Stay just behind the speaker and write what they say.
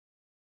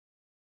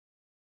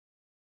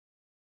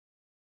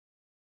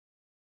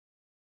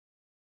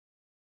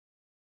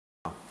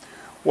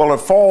Well,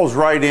 it falls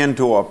right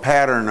into a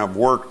pattern of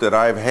work that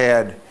I've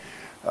had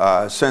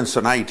since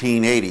the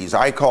 1980s.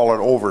 I call it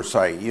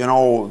oversight. You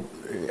know,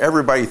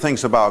 everybody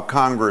thinks about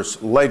Congress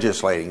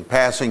legislating,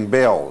 passing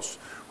bills,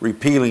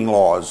 repealing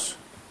laws,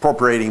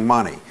 appropriating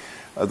money.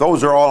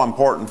 Those are all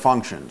important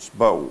functions,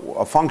 but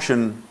a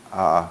function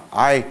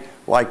I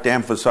like to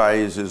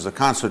emphasize is the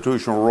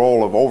constitutional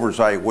role of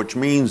oversight, which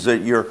means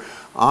that you're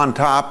on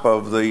top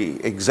of the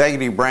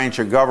executive branch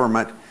of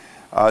government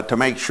to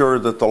make sure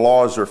that the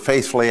laws are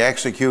faithfully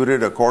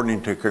executed according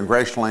to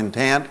congressional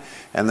intent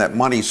and that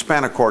money is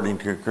spent according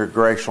to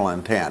congressional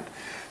intent.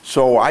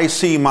 So I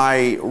see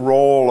my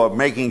role of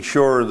making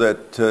sure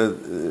that,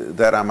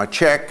 that I'm a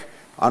check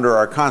under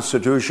our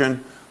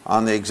Constitution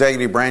on the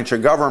executive branch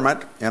of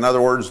government. In other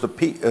words, the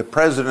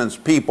president's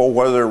people,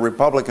 whether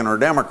Republican or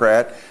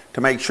Democrat,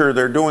 to make sure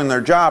they're doing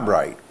their job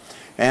right.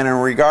 And in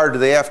regard to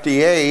the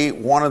FDA,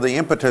 one of the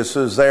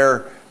impetuses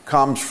there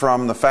comes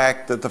from the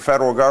fact that the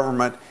federal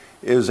government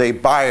is a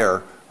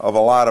buyer of a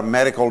lot of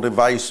medical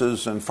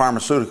devices and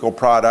pharmaceutical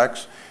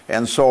products.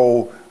 And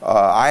so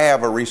I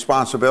have a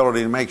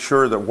responsibility to make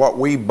sure that what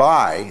we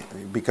buy,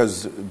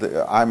 because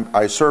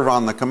I serve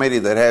on the committee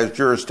that has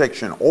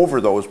jurisdiction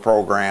over those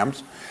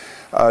programs,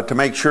 to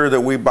make sure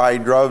that we buy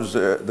drugs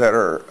that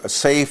are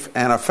safe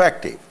and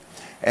effective.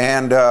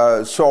 And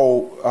I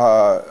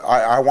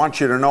want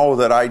you to know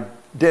that I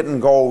didn't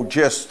go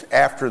just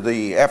after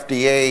the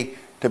FDA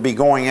to be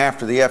going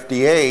after the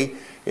FDA.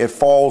 It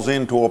falls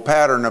into a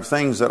pattern of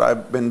things that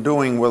I've been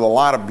doing with a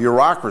lot of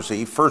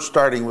bureaucracy, first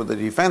starting with the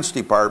Defense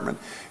Department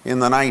in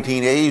the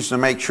 1980s to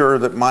make sure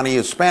that money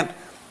is spent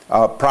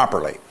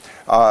properly.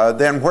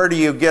 Then where do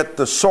you get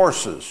the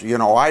sources? You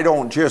know, I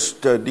don't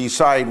just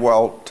decide,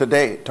 well,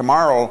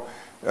 tomorrow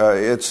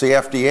it's the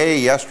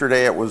FDA,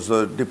 yesterday it was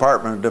the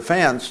Department of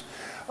Defense.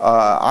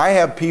 I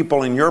have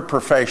people in your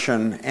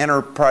profession,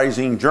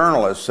 enterprising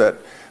journalists that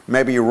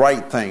maybe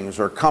write things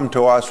or come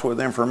to us with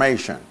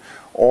information.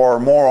 Or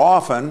more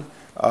often,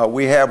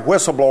 we have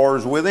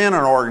whistleblowers within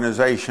an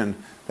organization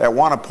that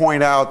want to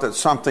point out that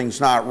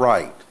something's not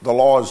right. The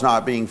law is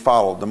not being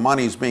followed, the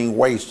money's being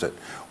wasted,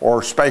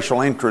 or special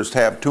interests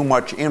have too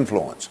much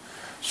influence.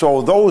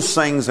 So those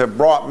things have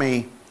brought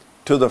me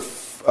to the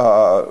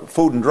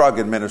Food and Drug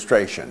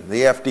Administration,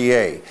 the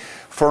FDA.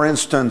 For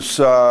instance,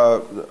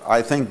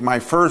 I think my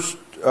first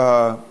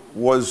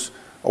was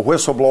a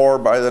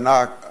whistleblower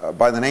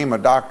by the name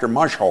of Dr.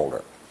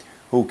 Mushholder,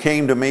 who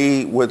came to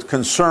me with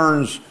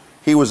concerns.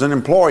 He was an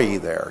employee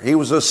there. He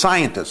was a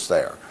scientist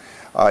there.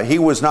 He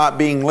was not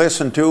being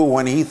listened to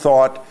when he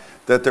thought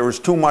that there was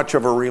too much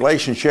of a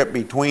relationship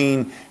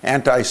between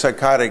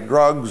antipsychotic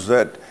drugs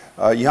that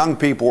young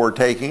people were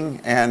taking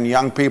and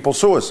young people's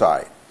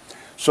suicide.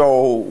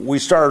 So we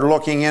started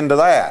looking into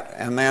that,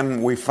 and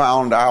then we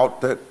found out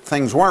that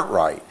things weren't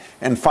right.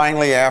 And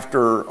finally,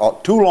 after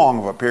too long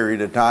of a period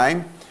of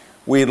time,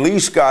 we at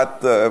least got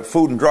the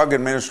Food and Drug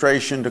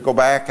Administration to go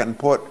back and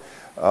put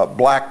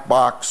black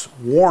box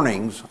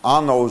warnings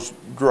on those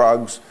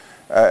drugs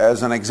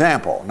as an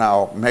example.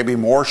 Now, maybe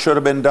more should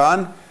have been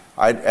done.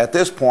 At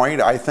this point,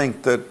 I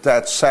think that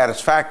that's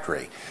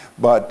satisfactory,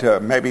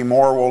 but maybe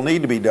more will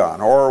need to be done.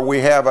 Or we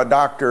have a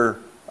doctor,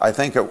 I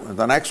think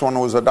the next one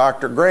was a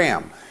Dr.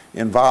 Graham,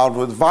 involved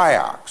with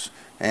Vioxx,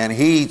 and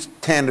he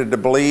tended to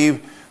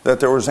believe that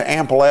there was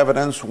ample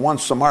evidence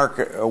once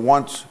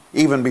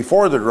even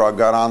before the drug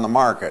got on the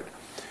market,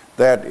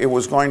 that it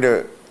was going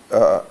to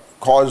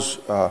cause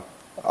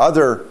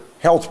other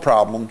health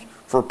problems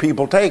for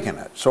people taking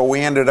it. So we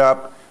ended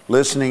up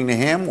listening to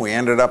him. We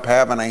ended up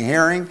having a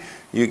hearing.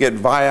 You get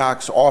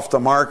Vioxx off the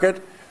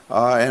market,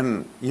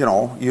 and you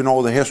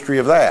know the history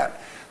of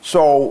that.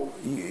 So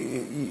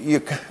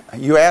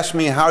you ask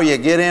me how you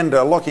get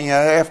into looking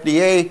at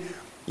FDA.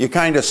 You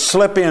kind of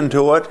slip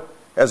into it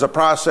as a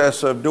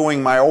process of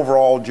doing my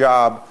overall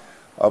job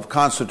of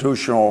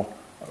constitutional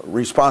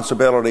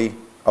responsibility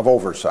of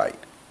oversight.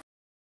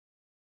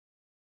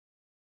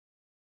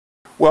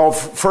 Well,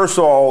 first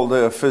of all,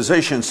 the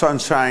Physician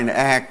Sunshine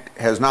Act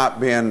has not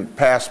been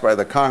passed by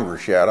the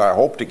Congress yet. I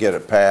hope to get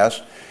it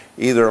passed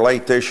either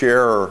late this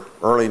year or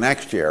early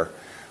next year.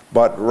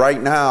 But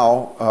right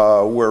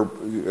now, we're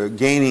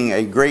gaining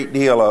a great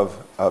deal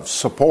of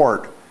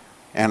support,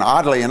 and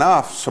oddly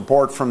enough,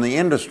 support from the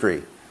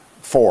industry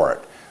for it.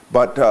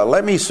 But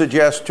let me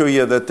suggest to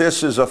you that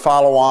this is a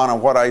follow-on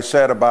of what I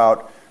said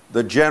about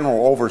the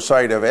general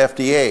oversight of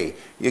FDA.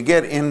 You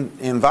get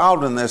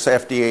involved in this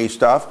FDA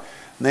stuff,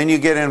 and then you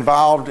get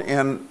involved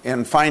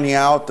in finding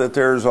out that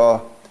there's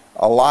a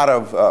lot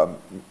of,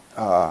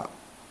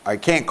 I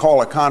can't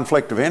call it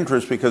conflict of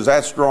interest because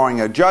that's drawing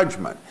a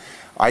judgment.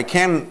 I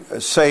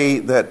can say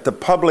that the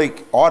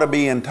public ought to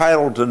be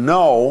entitled to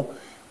know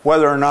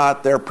whether or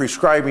not their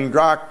prescribing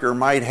doctor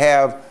might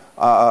have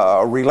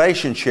a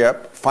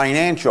relationship,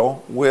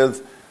 financial,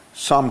 with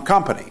some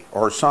company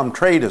or some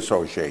trade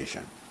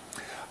association.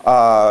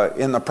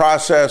 In the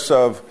process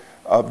of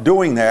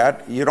doing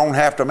that, you don't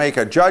have to make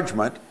a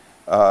judgment.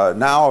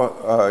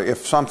 Now,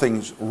 if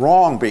something's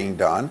wrong being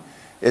done,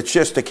 it's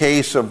just a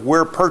case of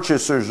we're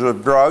purchasers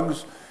of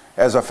drugs,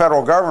 as a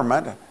federal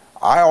government,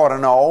 I ought to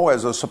know,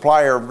 as a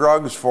supplier of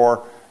drugs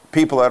for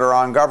people that are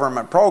on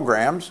government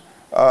programs,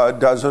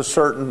 does a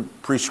certain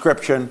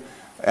prescription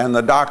and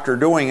the doctor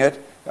doing it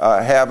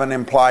have an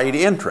implied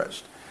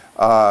interest?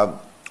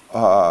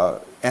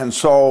 And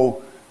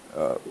so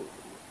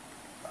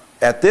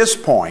at this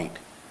point,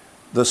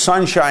 the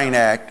Sunshine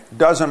Act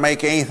doesn't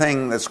make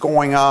anything that's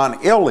going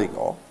on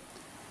illegal.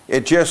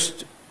 It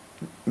just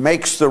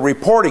makes the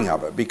reporting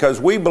of it,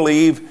 because we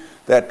believe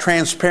that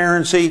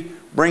transparency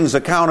brings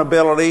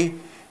accountability,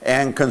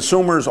 and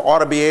consumers ought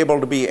to be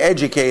able to be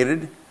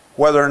educated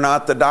whether or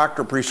not the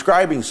doctor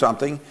prescribing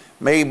something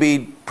may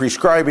be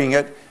prescribing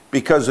it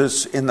because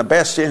it's in the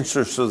best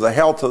interest of the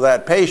health of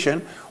that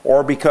patient,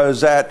 or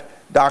because that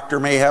doctor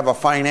may have a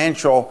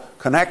financial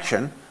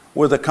connection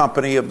with the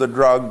company of the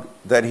drug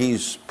that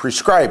he's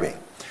prescribing.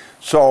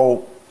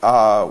 So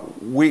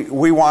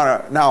we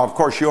want to, now of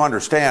course you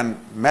understand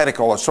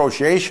medical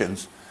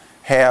associations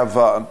have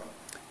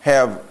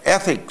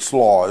ethics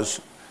laws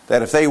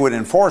that if they would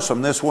enforce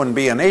them, this wouldn't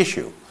be an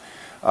issue.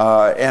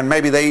 And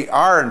maybe they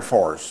are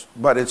enforced,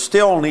 but it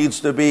still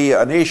needs to be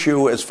an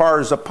issue as far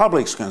as the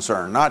public's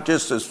concerned, not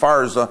just as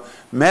far as the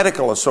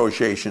medical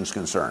association's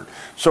concerned.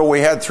 So we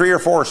had 3 or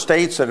 4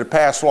 states that had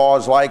passed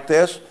laws like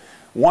this.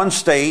 One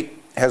state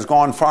has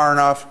gone far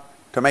enough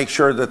to make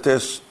sure that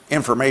this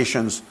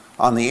information's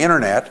on the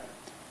internet.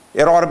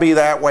 It ought to be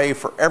that way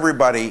for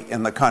everybody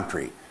in the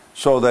country,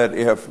 so that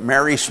if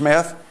Mary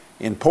Smith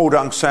in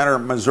Podunk Center,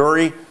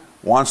 Missouri,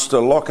 wants to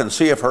look and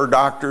see if her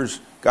doctor's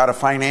got a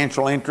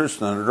financial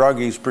interest in the drug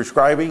he's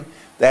prescribing,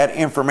 that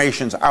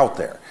information's out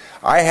there.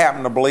 I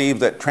happen to believe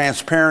that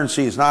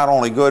transparency is not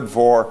only good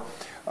for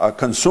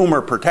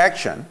consumer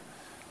protection,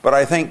 but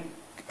I think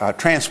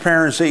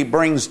transparency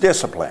brings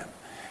discipline.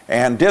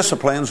 And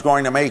discipline is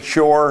going to make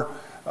sure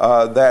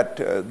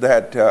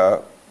that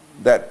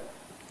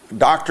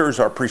doctors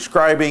are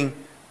prescribing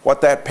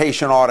what that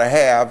patient ought to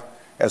have,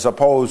 as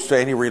opposed to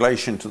any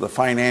relation to the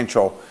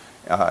financial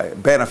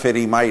benefit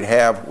he might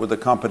have with the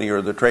company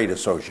or the trade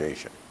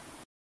association.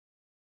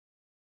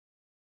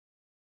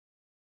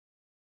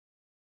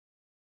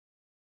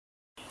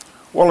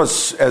 Well,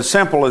 it's as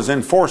simple as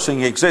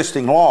enforcing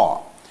existing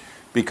law,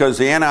 because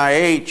the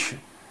NIH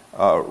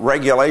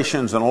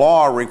regulations and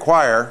law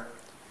require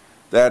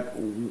that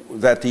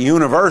the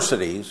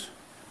universities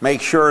make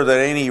sure that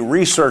any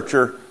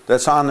researcher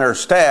that's on their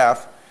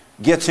staff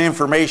gets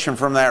information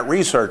from that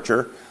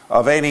researcher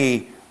of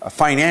any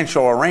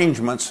financial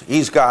arrangements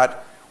he's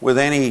got with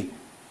any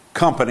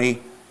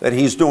company that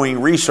he's doing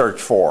research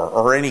for,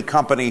 or any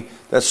company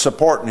that's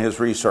supporting his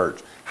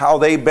research. How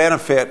they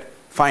benefit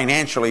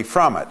financially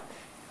from it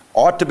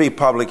ought to be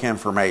public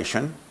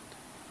information.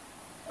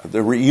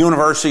 The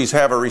universities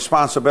have a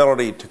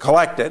responsibility to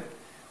collect it.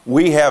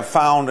 We have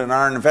found in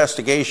our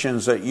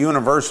investigations that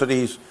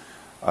universities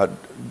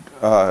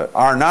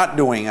are not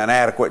doing an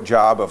adequate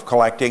job of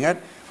collecting it.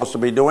 Supposed to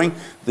be doing.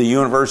 The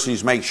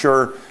universities make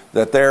sure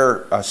that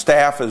their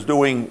staff is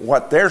doing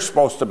what they're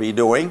supposed to be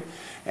doing,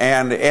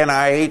 and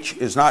NIH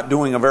is not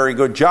doing a very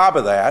good job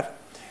of that.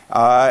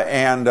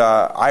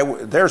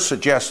 They're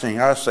suggesting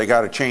us they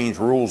got to change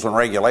rules and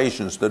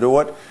regulations to do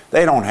it.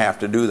 They don't have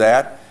to do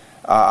that.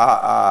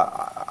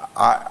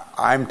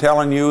 I'm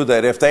telling you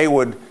that if they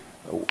would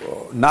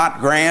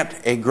not grant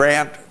a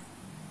grant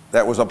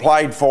that was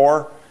applied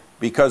for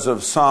because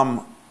of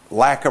some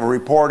lack of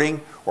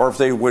reporting, or if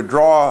they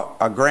withdraw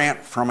a grant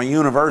from a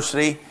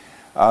university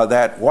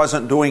that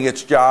wasn't doing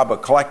its job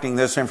of collecting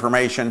this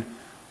information,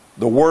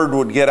 the word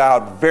would get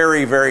out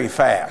very, very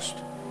fast.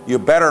 You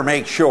better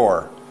make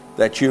sure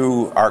that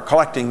you are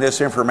collecting this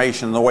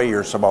information the way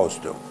you're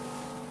supposed to.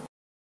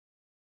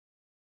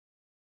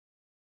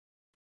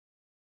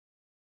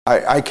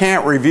 I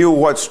can't review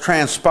what's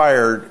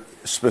transpired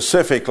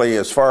specifically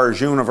as far as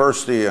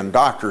university and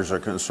doctors are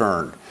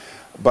concerned,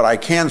 but I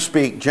can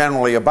speak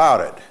generally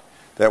about it.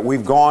 That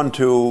we've gone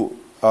to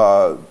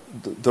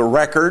the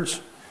records,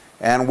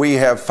 and we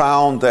have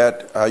found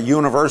that a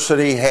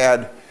university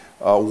had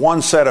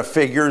one set of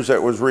figures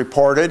that was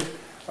reported.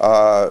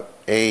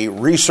 A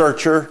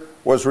researcher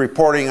was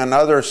reporting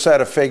another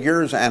set of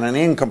figures and an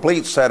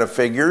incomplete set of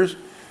figures,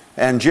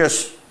 and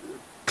just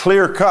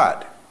clear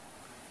cut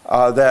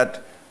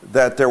that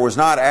there was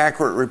not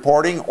accurate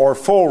reporting or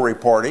full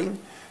reporting,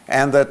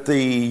 and that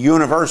the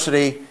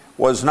university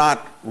was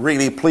not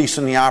really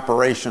policing the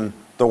operation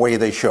the way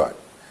they should.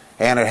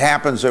 And it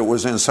happens it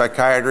was in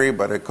psychiatry,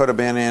 but it could have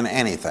been in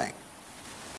anything.